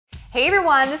Hey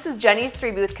everyone, this is Jenny's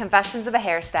Freebie with Confessions of a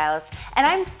Hairstylist, and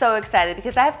I'm so excited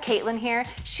because I have Caitlin here.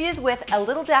 She is with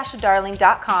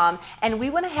a and we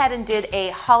went ahead and did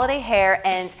a holiday hair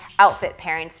and outfit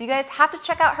pairing. So you guys have to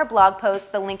check out her blog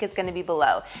post. The link is going to be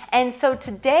below. And so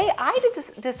today I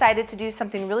decided to do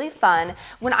something really fun.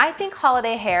 When I think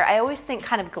holiday hair, I always think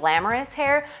kind of glamorous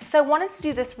hair. So I wanted to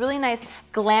do this really nice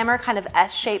glamour kind of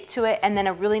S shape to it, and then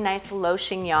a really nice low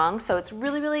chignon. So it's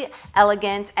really, really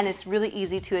elegant and it's really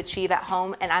easy to achieve at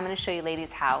home, and I'm going to show you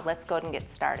ladies how. Let's go ahead and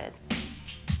get started.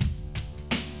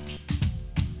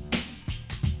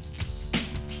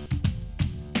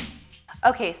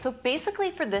 Okay, so basically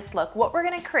for this look, what we're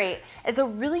going to create is a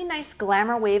really nice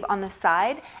glamour wave on the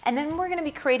side, and then we're going to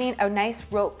be creating a nice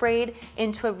rope braid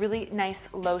into a really nice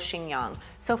low chignon.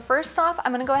 So first off,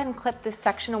 I'm going to go ahead and clip this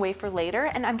section away for later,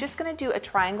 and I'm just going to do a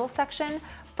triangle section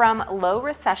from low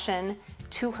recession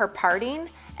to her parting.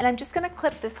 And I'm just going to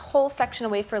clip this whole section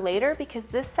away for later because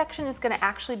this section is going to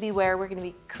actually be where we're going to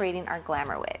be creating our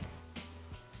glamour waves.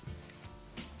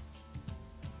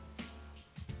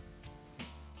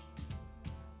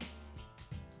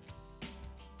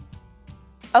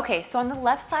 Okay, so on the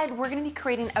left side, we're going to be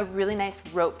creating a really nice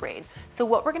rope braid. So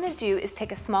what we're going to do is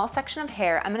take a small section of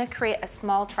hair. I'm going to create a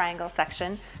small triangle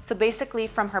section. So basically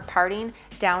from her parting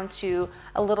down to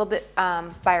a little bit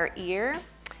by her ear.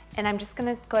 And I'm just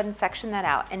gonna go ahead and section that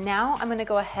out. And now I'm gonna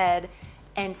go ahead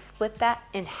and split that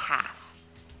in half.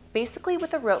 Basically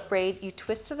with a rope braid, you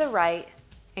twist to the right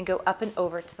and go up and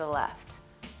over to the left.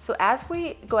 So as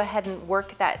we go ahead and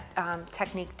work that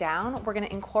technique down, we're gonna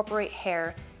incorporate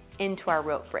hair into our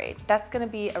rope braid. That's gonna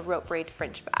be a rope braid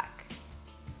fringe back.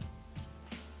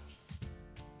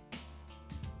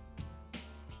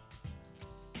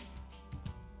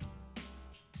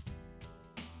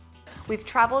 We've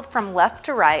traveled from left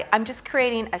to right. I'm just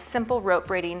creating a simple rope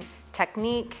braiding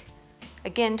technique.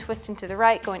 Again, twisting to the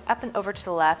right, going up and over to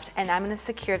the left, and I'm going to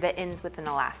secure the ends with an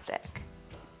elastic.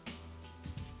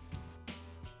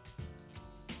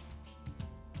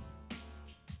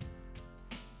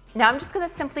 Now I'm just going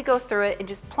to simply go through it and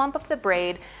just plump up the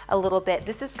braid a little bit.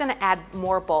 This is going to add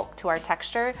more bulk to our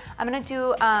texture. I'm going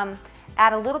to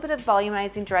add a little bit of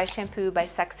volumizing dry shampoo by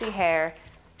Sexy Hair,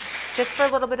 just for a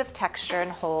little bit of texture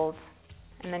and hold,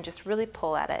 and then just really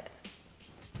pull at it.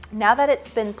 Now that it's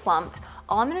been plumped,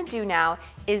 all I'm going to do now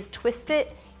is twist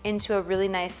it into a really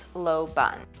nice low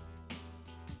bun.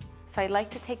 So I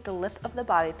like to take the lip of the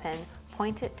bobby pin,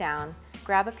 point it down,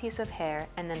 grab a piece of hair,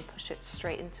 and then push it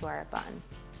straight into our bun.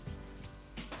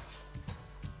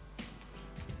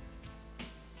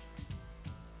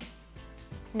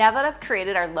 Now that I've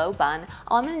created our low bun,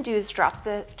 all I'm going to do is drop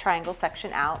the triangle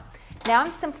section out. Now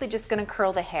I'm simply just going to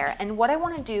curl the hair, and what I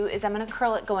want to do is I'm going to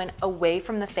curl it going away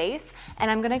from the face, and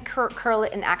I'm going to curl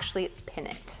it and actually pin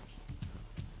it.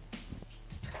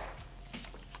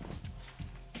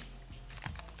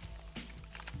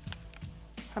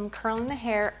 So I'm curling the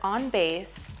hair on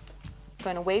base,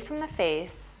 going away from the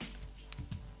face.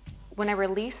 When I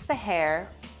release the hair,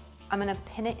 I'm going to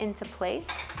pin it into place.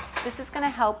 This is going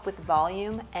to help with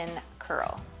volume and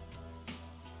curl.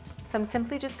 So I'm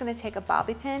simply just going to take a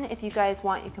bobby pin. If you guys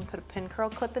want, you can put a pin curl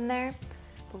clip in there,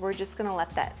 but we're just going to let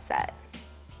that set.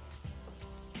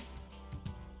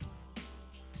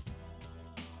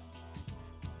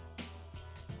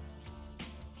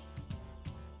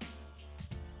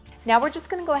 Now we're just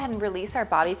going to go ahead and release our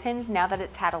bobby pins now that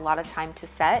it's had a lot of time to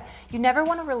set. You never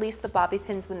want to release the bobby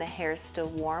pins when the hair is still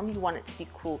warm. You want it to be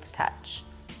cool to touch.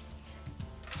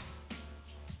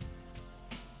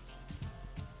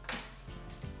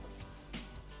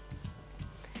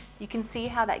 You can see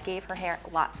how that gave her hair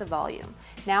lots of volume.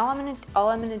 Now all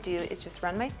I'm gonna do is just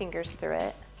run my fingers through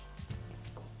it.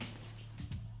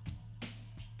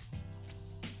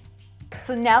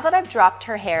 So now that I've dropped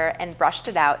her hair and brushed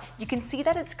it out, you can see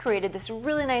that it's created this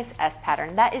really nice S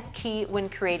pattern. That is key when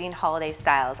creating holiday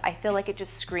styles. I feel like it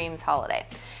just screams holiday.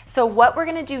 So what we're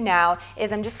gonna do now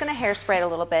is I'm just gonna hairspray it a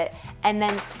little bit and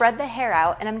then spread the hair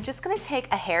out, and I'm just gonna take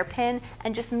a hairpin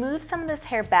and just move some of this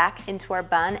hair back into our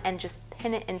bun and just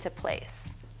pin it into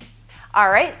place. All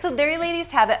right, so there you ladies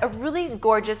have it, a really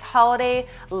gorgeous holiday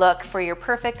look for your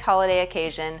perfect holiday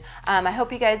occasion. I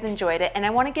hope you guys enjoyed it, and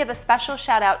I want to give a special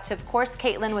shout out to, of course,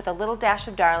 Caitlin with a little dash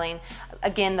of darling.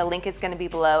 Again, the link is going to be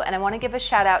below, and I want to give a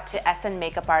shout out to SN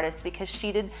Makeup Artist because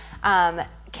she did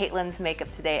Caitlin's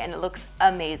makeup today, and it looks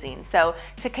amazing. So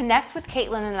to connect with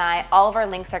Caitlin and I, all of our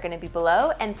links are going to be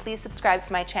below, and please subscribe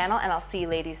to my channel, and I'll see you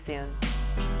ladies soon.